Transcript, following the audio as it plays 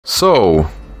So,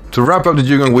 to wrap up the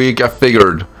DEWGONG week, I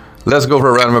figured, let's go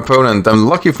for a random opponent. And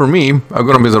lucky for me, I'm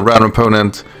gonna be a random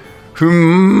opponent who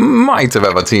might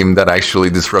have a team that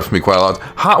actually disrupts me quite a lot.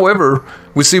 However,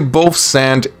 we see both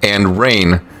sand and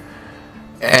rain.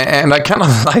 And I kind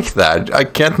of like that. I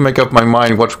can't make up my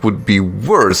mind what would be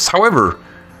worse. However,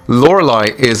 Lorelei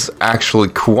is actually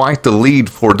quite the lead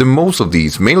for the most of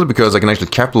these, mainly because I can actually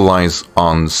capitalize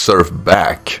on Surf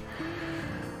back.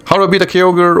 How do I beat a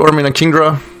Kyogre or a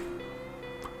Kingdra?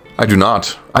 I do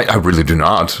not. I really do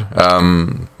not.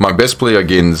 My best play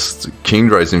against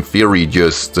Kingdra is in theory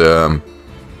just... well,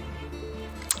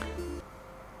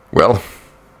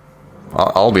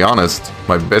 I'll be honest.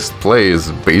 My best play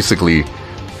is basically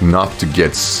not to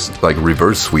get like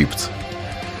reverse sweeped.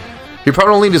 Your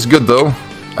power lead is good though.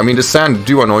 I mean, the sand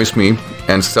do annoys me,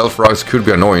 and stealth rocks could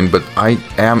be annoying, but I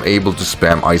am able to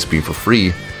spam Ice Beam for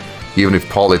free, even if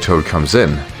Politoed comes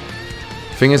in.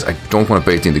 Thing is, I don't want to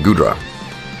bait in the Gudra.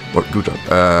 Or Gudra.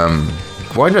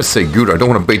 Why did I say Gudra? I don't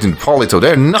want to bait in the Politoed.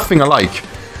 They're nothing alike.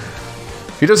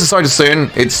 He does decide to stay in.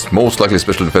 It's most likely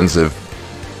special defensive.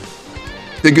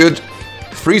 They're good.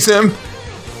 Freeze him.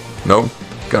 No.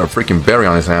 Got a freaking berry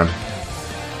on his hand.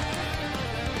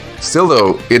 Still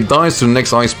though, it dies to the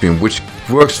next Ice Beam, which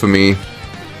works for me.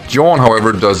 John,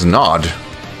 however, does not.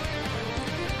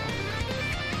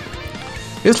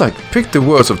 It's like, pick the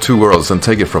worst of two worlds and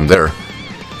take it from there.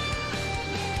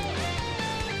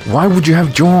 Why would you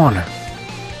have John?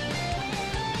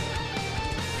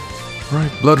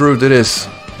 Right, Bloodroot it is.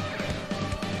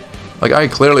 Like, I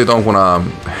clearly don't want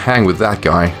to hang with that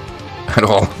guy at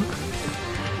all.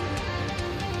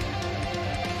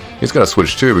 He's gotta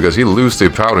switch too, because he'll lose the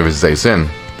power if he stays in.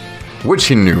 Which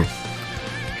he knew.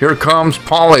 Here comes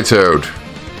Politoed.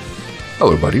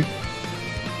 Hello, buddy.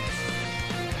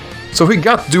 So he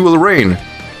got dual rain.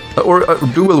 Or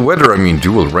dual weather, I mean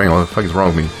dual rain. What the fuck is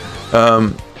wrong with me?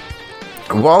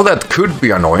 While that could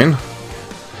be annoying,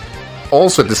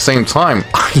 also at the same time,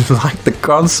 I like the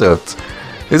concept.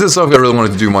 This is something I really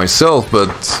wanted to do myself,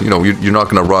 but you know, you're not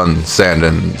gonna run sand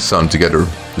and sun together.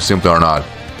 You simply are not.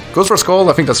 Goes for a Skull,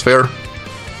 I think that's fair.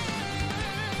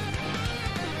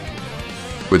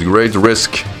 With great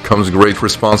risk comes great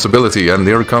responsibility, and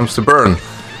here comes the burn.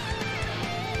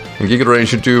 And Giga Drain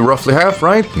should do roughly half,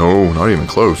 right? No, not even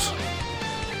close.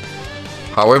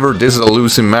 However, this is a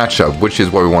losing matchup, which is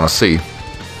what we want to see.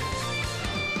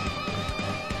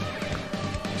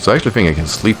 So I actually think I can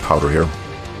Sleep Powder here.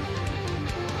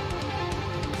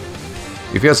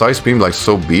 If he has Ice Beam, like,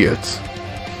 so be it.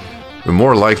 But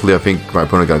more likely, I think my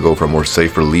opponent gonna go for a more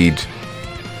safer lead.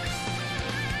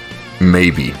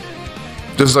 Maybe.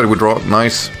 This is how I withdraw.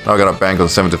 Nice. Now I got a bank on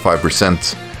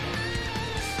 75%.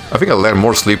 I think I'll land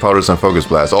more Sleep Powders and Focus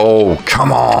Blast. Oh,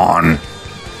 come on!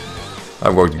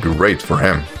 That worked great for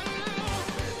him.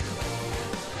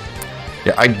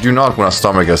 Yeah, I do not want to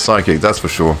stomach a Psychic, that's for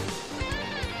sure.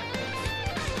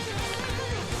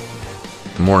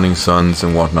 Morning Suns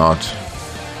and whatnot.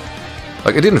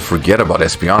 Like, I didn't forget about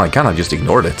Espeon, I kinda just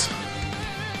ignored it.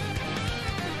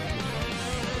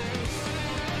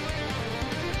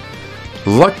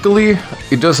 Luckily,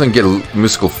 it doesn't get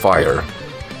Mystical Fire.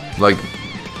 Like,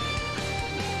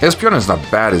 Espeon is not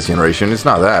bad this generation, it's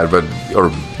not that, but, or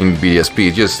in BDSP,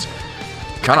 it just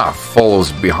kinda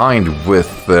follows behind with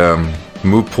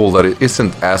move pool that it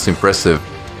isn't as impressive.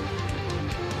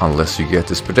 Unless you get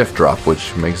this Pedef drop,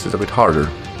 which makes it a bit harder.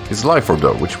 It's Life Orb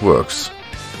though, which works.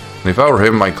 And if I were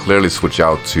him, I'd clearly switch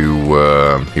out to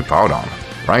Hippowdon,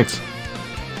 right?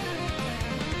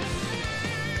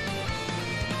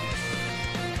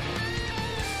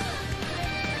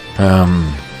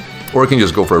 Or I can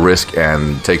just go for a risk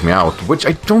and take me out, which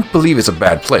I don't believe is a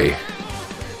bad play,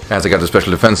 as I got the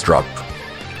special defense drop.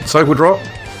 Side withdraw.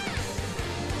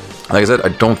 Like I said, I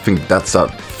don't think that's a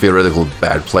theoretical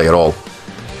bad play at all.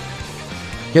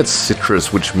 Get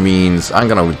Citrus, which means I'm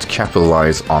gonna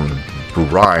capitalize on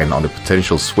Brine on the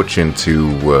potential switch into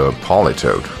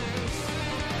Politoed.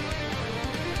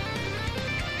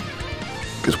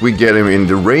 Because we get him in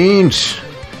the range.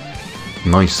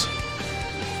 Nice.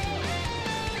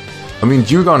 I mean,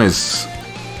 DEWGONG is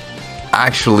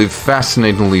actually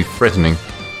fascinatingly threatening.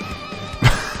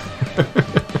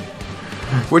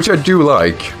 Which I do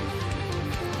like.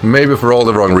 Maybe for all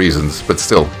the wrong reasons, but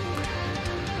still.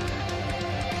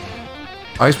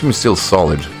 Ice Beam is still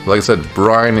solid. Like I said,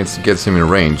 Brine gets him in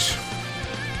range.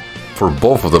 For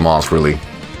both of the mons, really.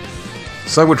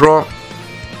 Side withdraw.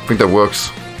 I think that works.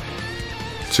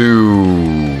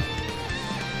 To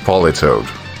Politoed.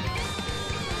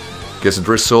 Gets a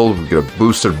Drizzle, we get a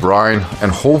boosted Brine,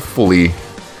 and hopefully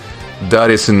that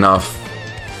is enough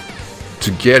to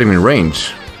get him in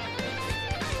range.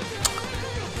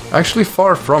 Actually,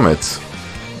 far from it.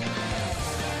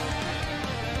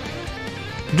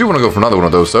 I do want to go for another one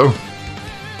of those, though.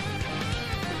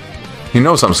 He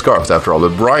knows I'm scarfed after all,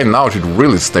 but Brian now should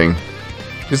really sting.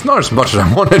 It's not as much as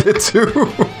I wanted it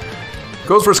to.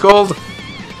 Goes for Scald.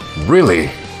 Really?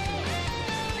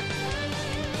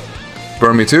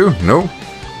 Burn me too? No.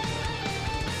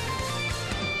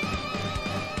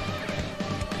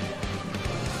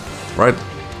 Right.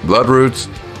 Blood Roots.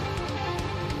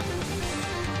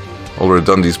 Already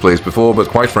done these plays before, but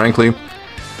quite frankly,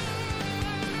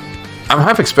 I'm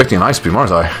half expecting an Ice Beam,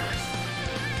 aren't I?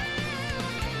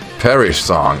 Perish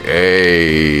Song.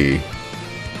 Hey.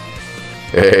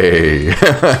 Hey.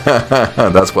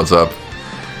 That's what's up.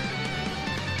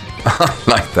 I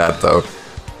like that, though.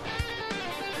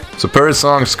 So Perish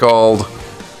Song's called,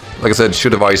 like I said,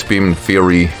 should have Ice Beam in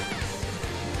theory.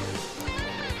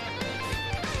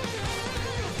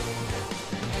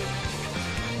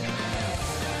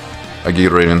 I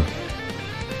get Raven.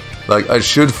 Like, I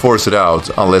should force it out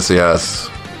unless he has.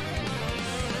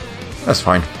 That's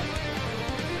fine.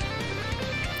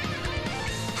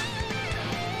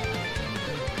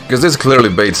 Because this clearly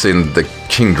baits in the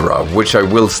King drop, which I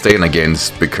will stain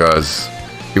against because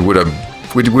it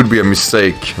would be a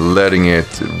mistake letting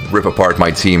it rip apart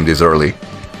my team this early.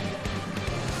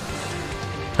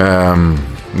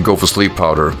 Go for Sleep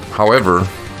Powder. However,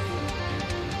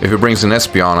 if it brings an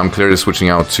Espeon, I'm clearly switching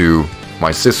out to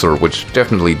my Scissor, which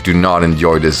definitely do not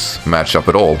enjoy this matchup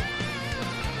at all.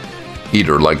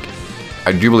 Either, like,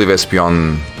 I do believe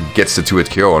Espeon gets the 2-hit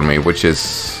KO on me, which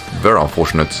is very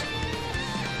unfortunate.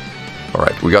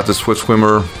 Alright, we got the Swift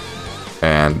Swimmer,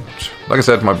 and like I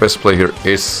said, my best play here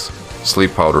is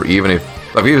Sleep Powder, even if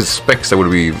it's Specs, that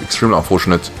would be extremely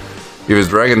unfortunate. If it's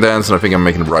Dragon Dance, and I think I'm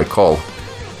making the right call.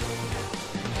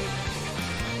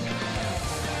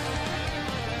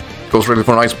 Goes ready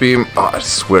for an Ice Beam. Oh, I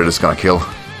swear this is gonna kill.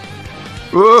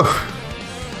 Ugh.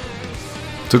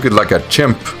 Took it like a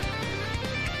chimp.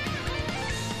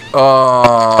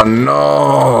 Oh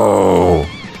no!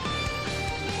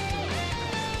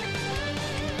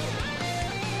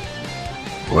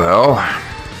 Well,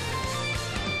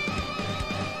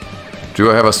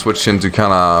 do I have a switch in to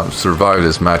kind of survive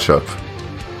this matchup?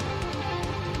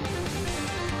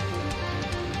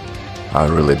 I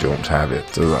really don't have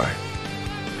it, do I?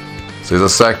 So it's a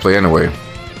sack play anyway.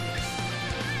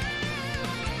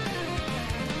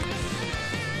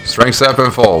 Strength Sap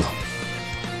and Fall.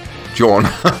 John.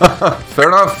 Fair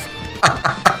enough.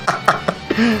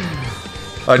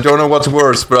 I don't know what's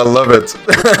worse, but I love it.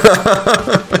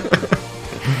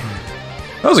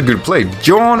 That was a good play.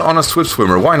 John on a Swift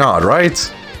Swimmer. Why not,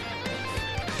 right?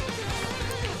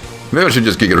 Maybe I should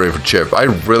just get ready for Chip. I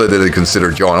really didn't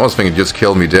consider John. I was thinking just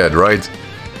kill me dead, right?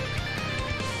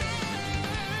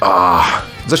 Ah,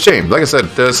 it's a shame. Like I said,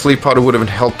 the Sleep Powder would have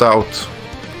helped out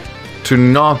to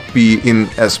not be in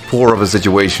as poor of a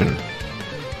situation.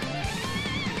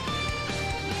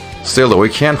 Still though, we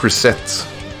can't reset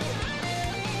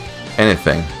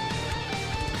anything.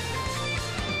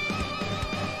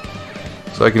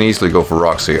 So I can easily go for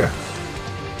rocks here.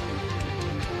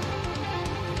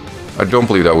 I don't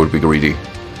believe that would be greedy.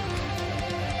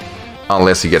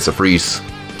 Unless he gets a freeze.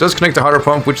 Does connect the Hydro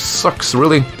Pump, which sucks,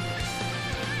 really.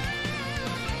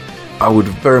 I would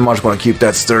very much want to keep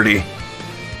that sturdy.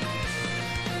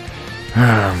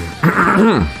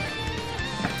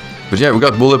 But yeah, we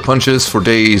got Bullet Punches for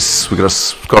days. We got a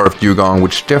Scarf DEWGONG,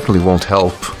 which definitely won't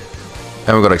help.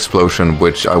 And we got Explosion,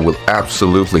 which I will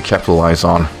absolutely capitalize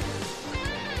on.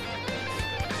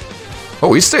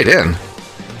 Oh, he stayed in.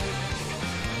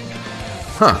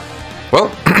 Huh.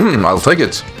 Well, I'll take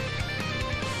it.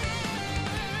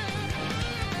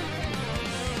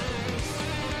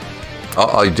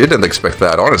 I didn't expect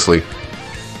that, honestly.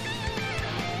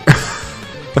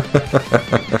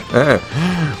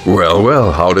 Well,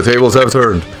 well, how the tables have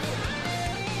turned.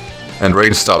 And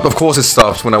rain stopped. Of course it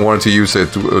stops when I wanted to use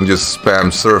it and just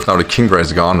spam Surf. Now the King Dry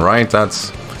is gone, right? That's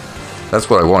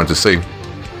what I wanted to see.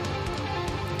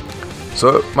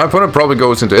 So my opponent probably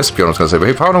goes into Espeon, I was gonna say, but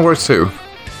hey, Powder works too.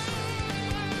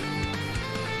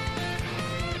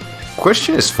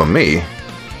 Question is for me,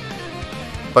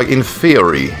 like in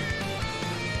theory,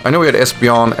 I know we had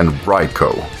Espeon and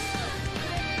Raikou.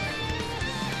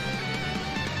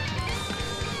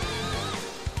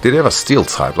 Did they have a Steel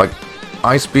type? Like,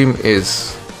 Ice Beam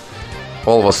is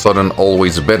all of a sudden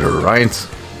always better, right?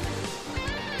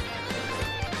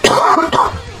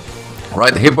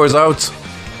 Right, the Hit Boy's out.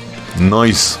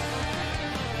 Nice.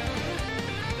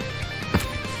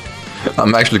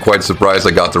 I'm actually quite surprised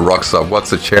I got the Rocks up. What's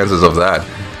the chances of that?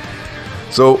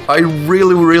 So, I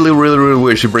really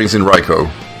wish he brings in Raikou.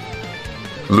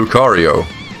 Lucario.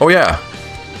 Oh yeah.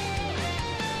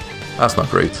 That's not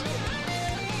great.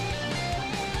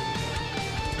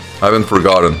 I haven't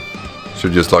forgotten.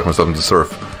 Should just lock myself into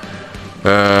Surf.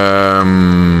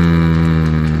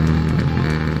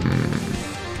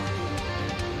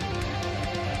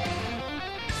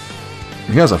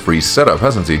 He has a free setup,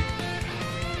 hasn't he?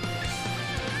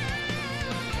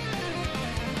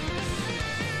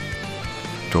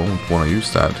 Don't want to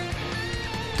use that.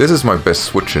 This is my best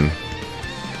switching,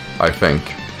 I think.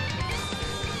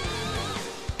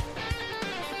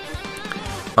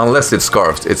 Unless it's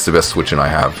Scarfed, it's the best switching I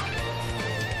have.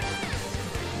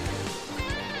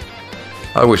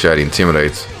 I wish I had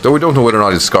Intimidate. Though we don't know whether or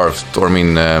not it's Scarfed, or I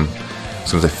mean,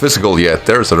 it's going to say physical yet.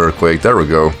 There's an Earthquake, there we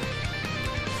go.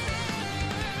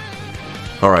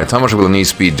 Alright, how much will knee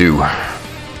speed do?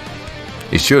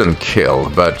 It shouldn't kill,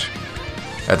 but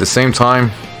at the same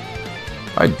time,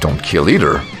 I don't kill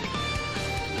either.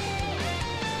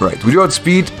 Right, we do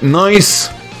outspeed, nice!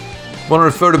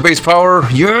 130 base power,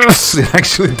 yes! It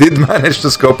actually did manage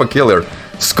to scope a killer.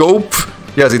 Scope?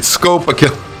 Yes, it's scope a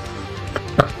killer.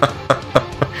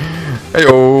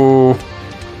 Heyo!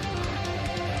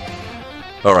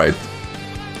 Alright,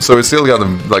 so we still got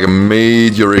like a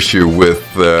major issue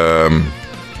with the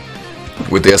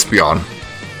Espeon.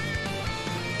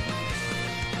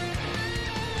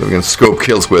 That we can scope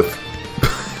kills with.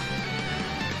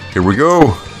 Here we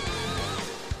go.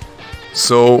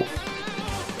 So,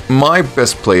 my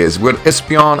best play is, with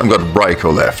Espeon, I've got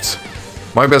Raikou left.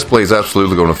 My best play is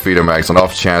absolutely going to feed him max on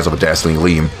off chance of a Dazzling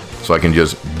Gleam, so I can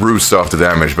just bruise off the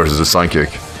damage versus a Psychic.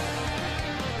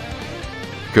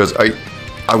 Because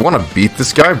I want to beat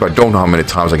this guy, but I don't know how many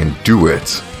times I can do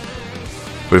it.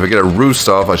 But if I get a Roost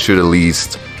off, I should at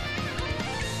least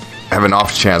have an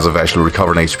off chance of actually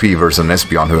recovering HP versus an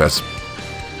Espeon who has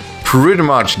pretty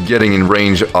much getting in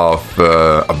range of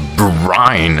a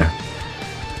Brine.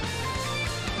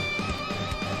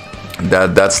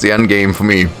 That's the end game for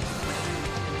me.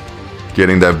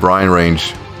 Getting that Brine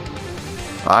range.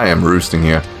 I am roosting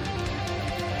here.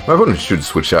 My opponent should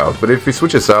switch out, but if he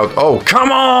switches out... Oh,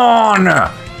 come on!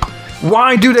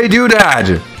 Why do they do that?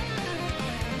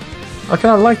 I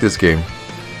kind of like this game.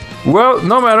 Well,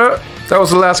 no matter. That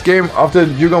was the last game of the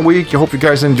DEWGONG week. I hope you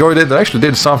guys enjoyed it. I actually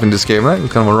did something in this game. That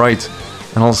was kind of alright.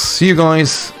 And I'll see you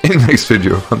guys in the next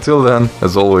video. Until then,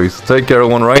 as always, take care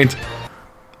everyone, right?